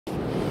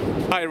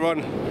Hi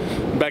everyone,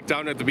 back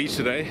down at the beach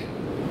today.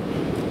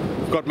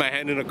 Got my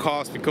hand in a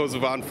cast because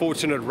of an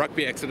unfortunate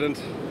rugby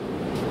accident.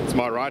 It's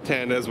my right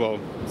hand as well,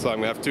 so I'm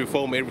going to have to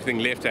film everything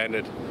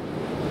left-handed.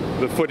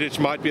 The footage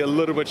might be a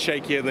little bit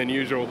shakier than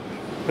usual.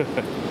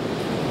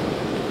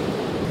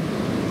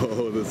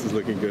 Oh, this is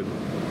looking good.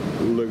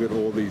 Look at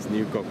all these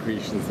new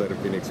concretions that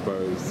have been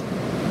exposed.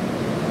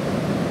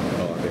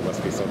 Oh, there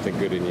must be something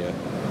good in here.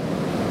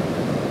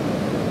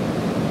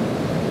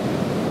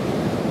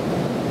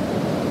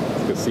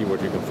 Let's see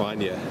what you can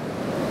find here.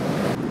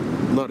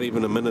 Not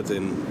even a minute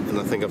in, and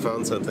I think I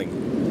found something.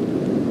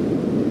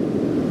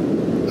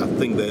 I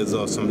think there's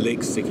some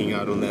legs sticking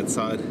out on that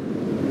side.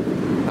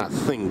 I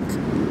think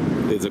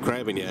there's a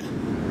crab in here.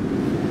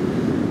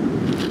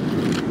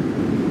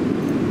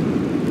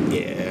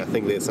 Yeah, I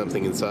think there's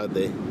something inside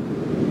there.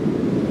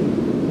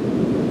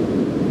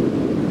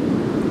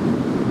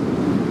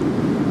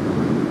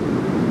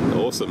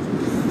 Awesome.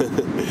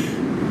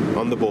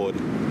 On the board.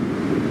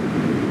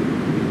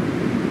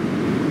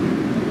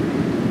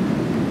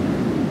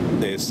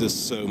 There's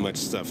just so much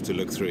stuff to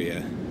look through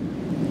here.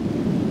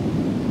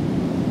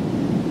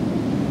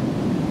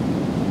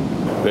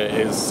 There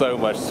is so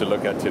much to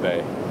look at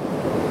today.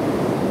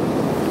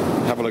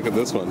 Have a look at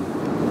this one.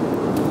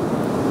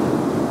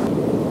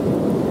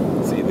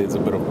 See, there's a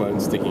bit of bone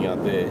sticking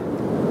out there.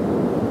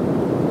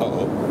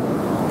 Uh-oh,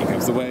 here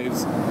comes the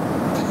waves.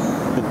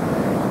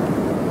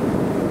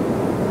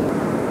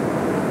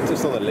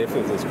 Just on the left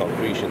of this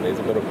concretion, there's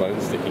a bit of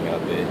bone sticking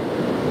out there.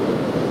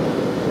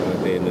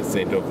 Right there in the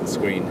center of the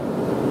screen.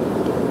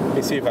 Let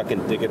me see if I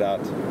can dig it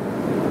out.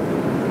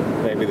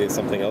 Maybe there's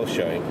something else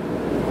showing.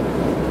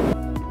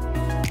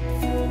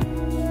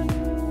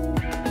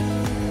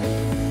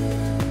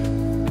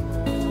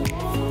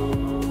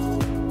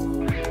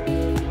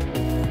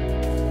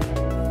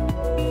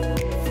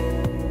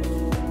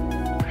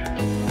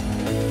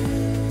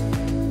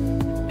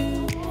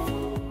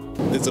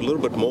 There's a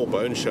little bit more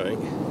bone showing.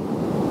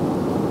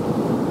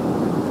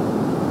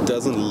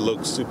 Doesn't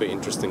look super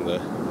interesting though.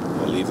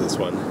 I'll leave this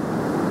one.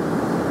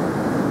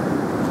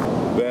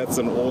 That's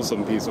an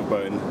awesome piece of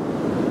bone.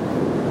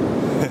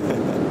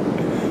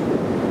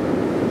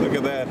 Look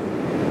at that.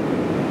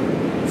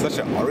 Such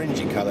an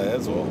orangey color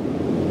as well.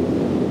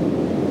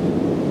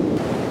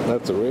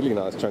 That's a really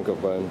nice chunk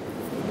of bone.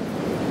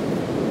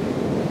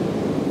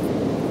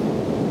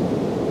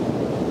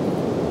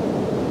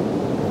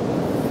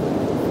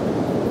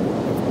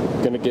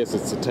 Gonna guess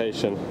it's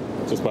cetacean,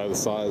 just by the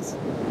size.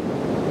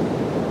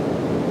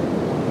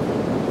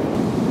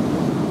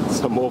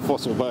 Some more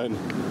fossil bone.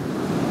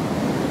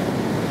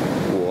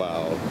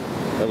 Wow.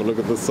 Have a look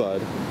at this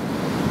side.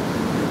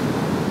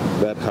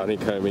 That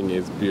honeycombing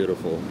is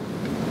beautiful.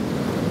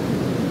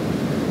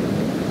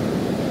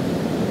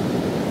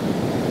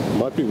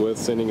 Might be worth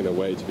sending it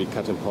away to be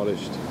cut and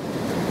polished.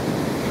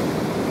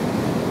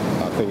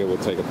 I think it will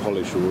take a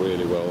polish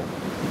really well.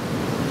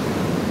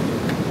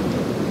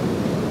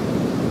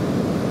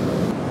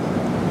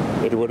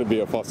 It wouldn't be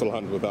a fossil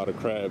hunt without a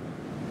crab.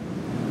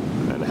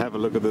 And have a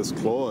look at this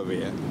claw over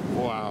here.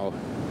 Wow.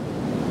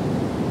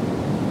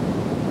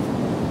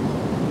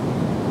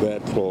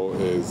 That claw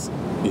is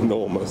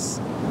enormous.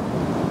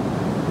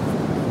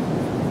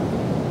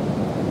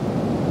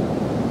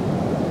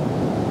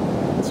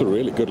 It's a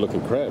really good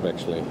looking crab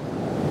actually.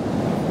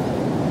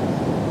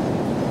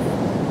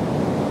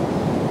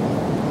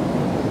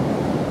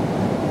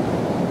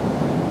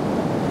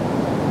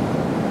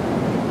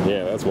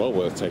 Yeah, that's well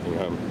worth taking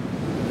home.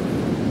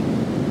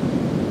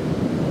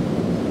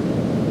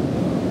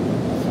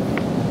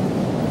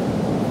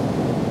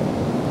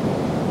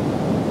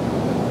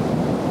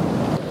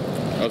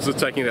 I was just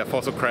taking that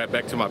fossil crab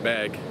back to my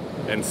bag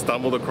and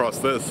stumbled across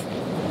this.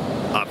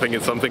 I think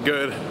it's something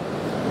good.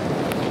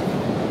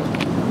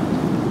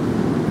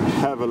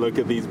 Have a look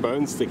at these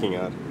bones sticking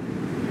out.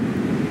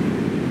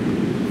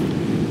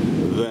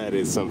 That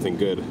is something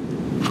good.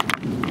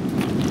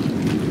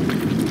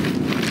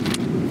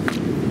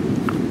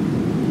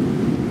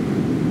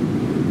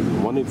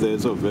 I wonder if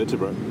there's a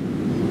vertebra.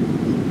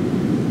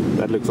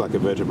 That looks like a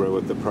vertebra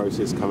with the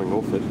process coming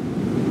off it.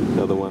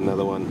 Another one,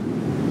 another one.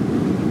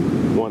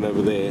 One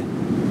over there.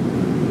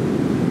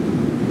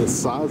 The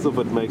size of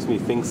it makes me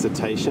think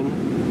cetacean,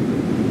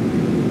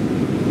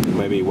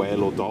 maybe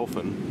whale or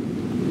dolphin.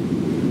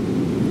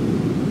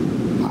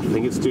 I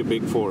think it's too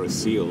big for a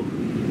seal.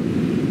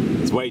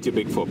 It's way too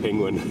big for a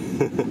penguin.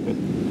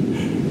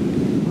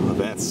 Oh,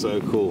 that's so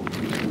cool.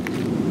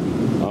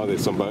 Oh,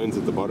 there's some bones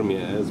at the bottom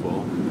here as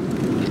well.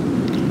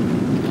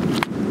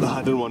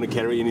 I didn't want to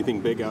carry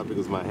anything big out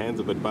because my hand's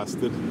a bit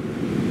busted.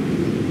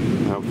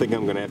 I think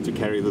I'm going to have to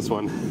carry this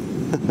one.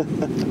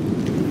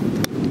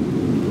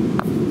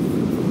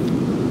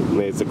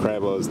 There's the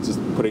crab I was just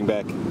putting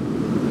back.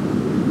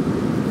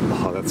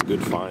 Oh, that's a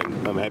good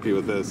find. I'm happy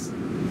with this.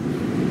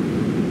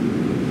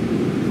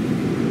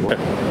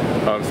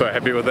 I'm so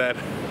happy with that.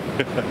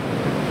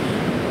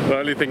 The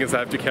only thing is I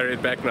have to carry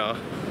it back now.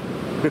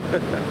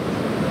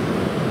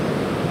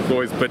 It's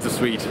always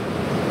bittersweet.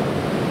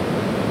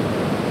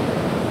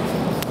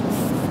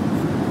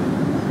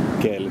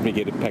 Okay, Let me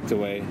get it packed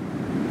away.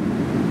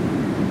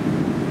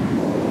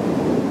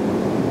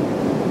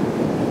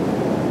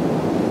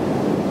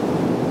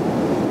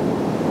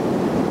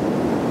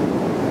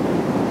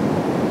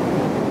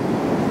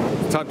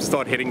 Time to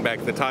start heading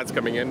back. The tide's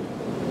coming in.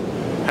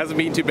 Hasn't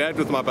been too bad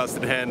with my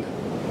busted hand.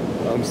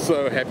 I'm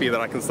so happy that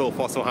I can still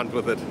fossil hunt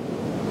with it.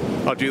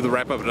 I'll do the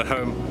wrap of it at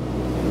home.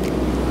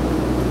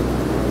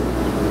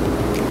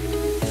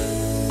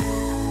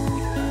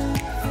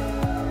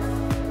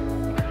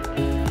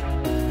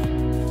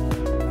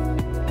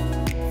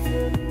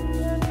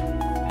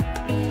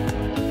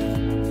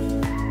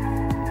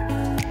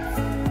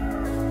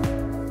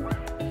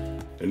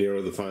 And here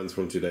are the finds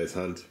from today's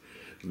hunt.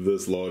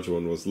 This large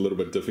one was a little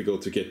bit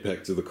difficult to get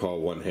back to the car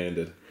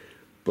one-handed,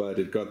 but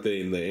it got there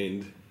in the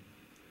end.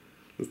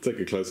 Let's take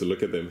a closer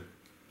look at them.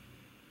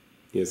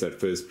 Here's that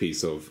first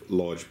piece of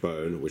large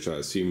bone, which I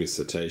assume is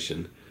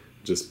cetacean,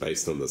 just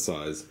based on the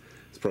size.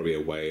 It's probably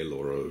a whale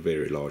or a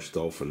very large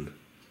dolphin.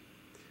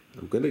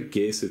 I'm going to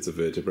guess it's a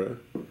vertebra.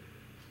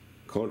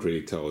 Can't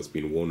really tell, it's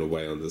been worn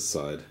away on this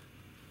side.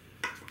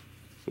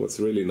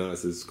 What's really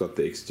nice is it's got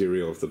the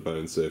exterior of the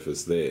bone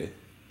surface there,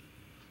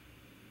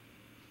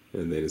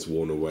 and then it's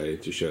worn away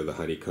to show the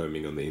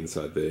honeycombing on the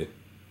inside there.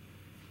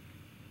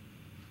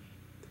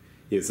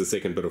 Here's the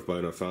second bit of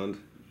bone I found.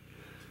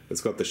 It's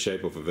got the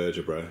shape of a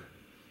vertebra.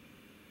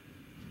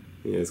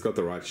 Yeah, it's got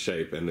the right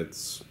shape, and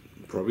it's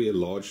probably a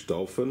large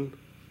dolphin.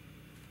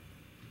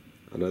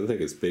 I don't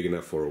think it's big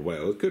enough for a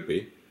whale. It could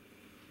be.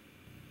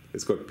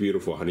 It's got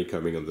beautiful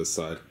honeycombing on this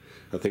side.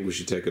 I think we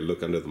should take a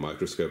look under the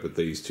microscope at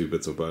these two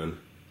bits of bone.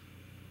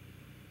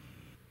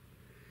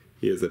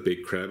 Here's a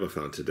big crab I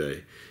found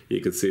today.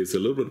 You can see it's a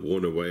little bit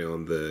worn away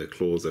on the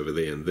claws over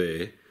there and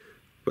there,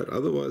 but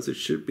otherwise it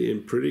should be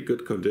in pretty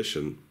good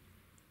condition.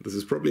 This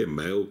is probably a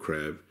male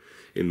crab.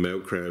 In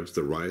male crabs,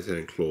 the right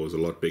hand claw is a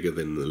lot bigger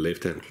than the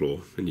left hand claw,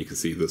 and you can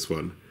see this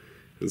one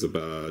is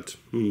about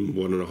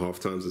 1.5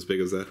 times as big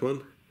as that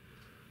one.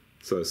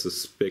 So I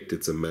suspect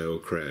it's a male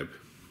crab.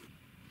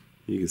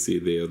 You can see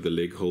there the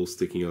leg hole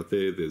sticking out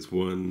there. There's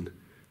 1,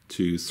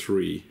 2,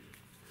 3.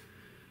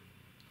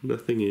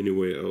 Nothing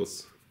anywhere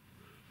else.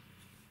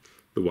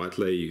 The white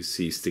layer you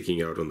see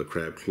sticking out on the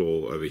crab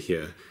claw over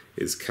here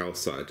is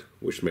calcite,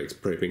 which makes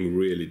prepping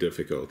really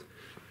difficult.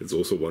 It's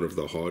also one of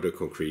the harder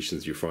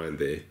concretions you find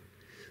there.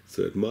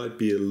 So it might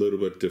be a little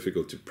bit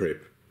difficult to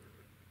prep,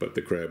 but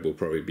the crab will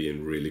probably be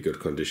in really good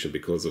condition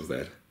because of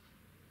that.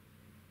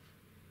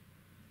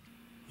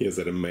 Here's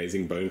that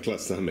amazing bone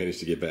cluster I managed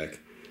to get back.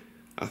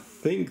 I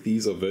think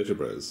these are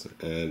vertebrates,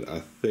 and I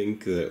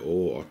think they're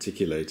all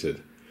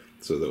articulated,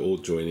 so they're all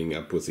joining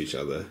up with each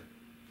other.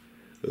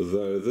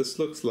 Though this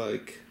looks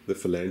like the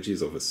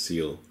phalanges of a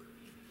seal.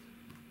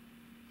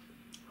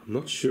 I'm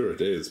not sure it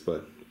is,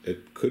 but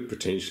it could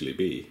potentially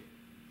be.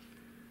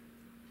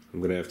 I'm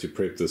going to have to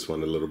prep this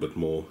one a little bit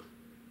more.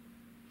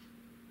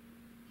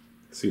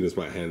 As soon as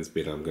my hand's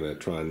better, I'm going to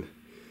try and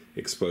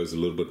expose a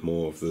little bit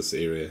more of this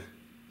area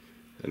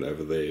and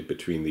over there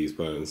between these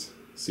bones,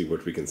 see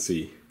what we can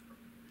see.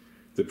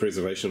 The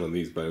preservation on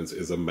these bones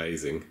is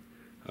amazing.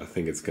 I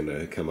think it's going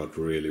to come out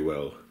really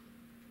well.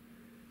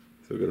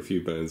 So we've got a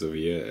few bones over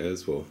here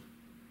as well.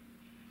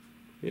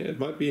 Yeah, it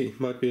might be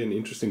an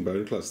interesting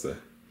bone cluster.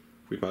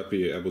 We might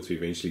be able to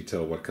eventually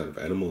tell what kind of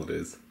animal it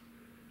is.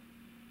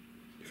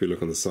 If you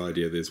look on the side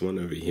here, there's one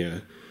over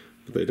here,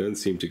 but they don't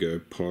seem to go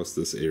past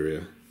this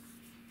area.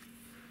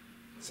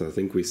 So I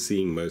think we're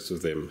seeing most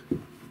of them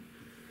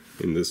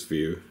in this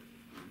view.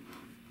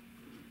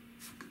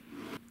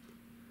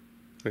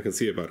 I can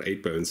see about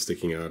 8 bones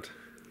sticking out,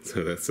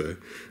 so that's a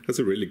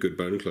really good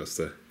bone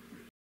cluster.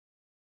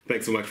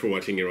 Thanks so much for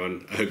watching,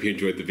 everyone. I hope you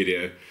enjoyed the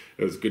video.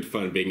 It was good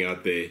fun being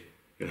out there,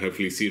 and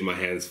hopefully soon my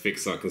hand's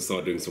fixed so I can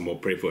start doing some more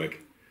prep work.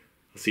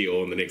 I'll see you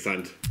all in the next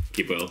hunt.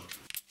 Keep well.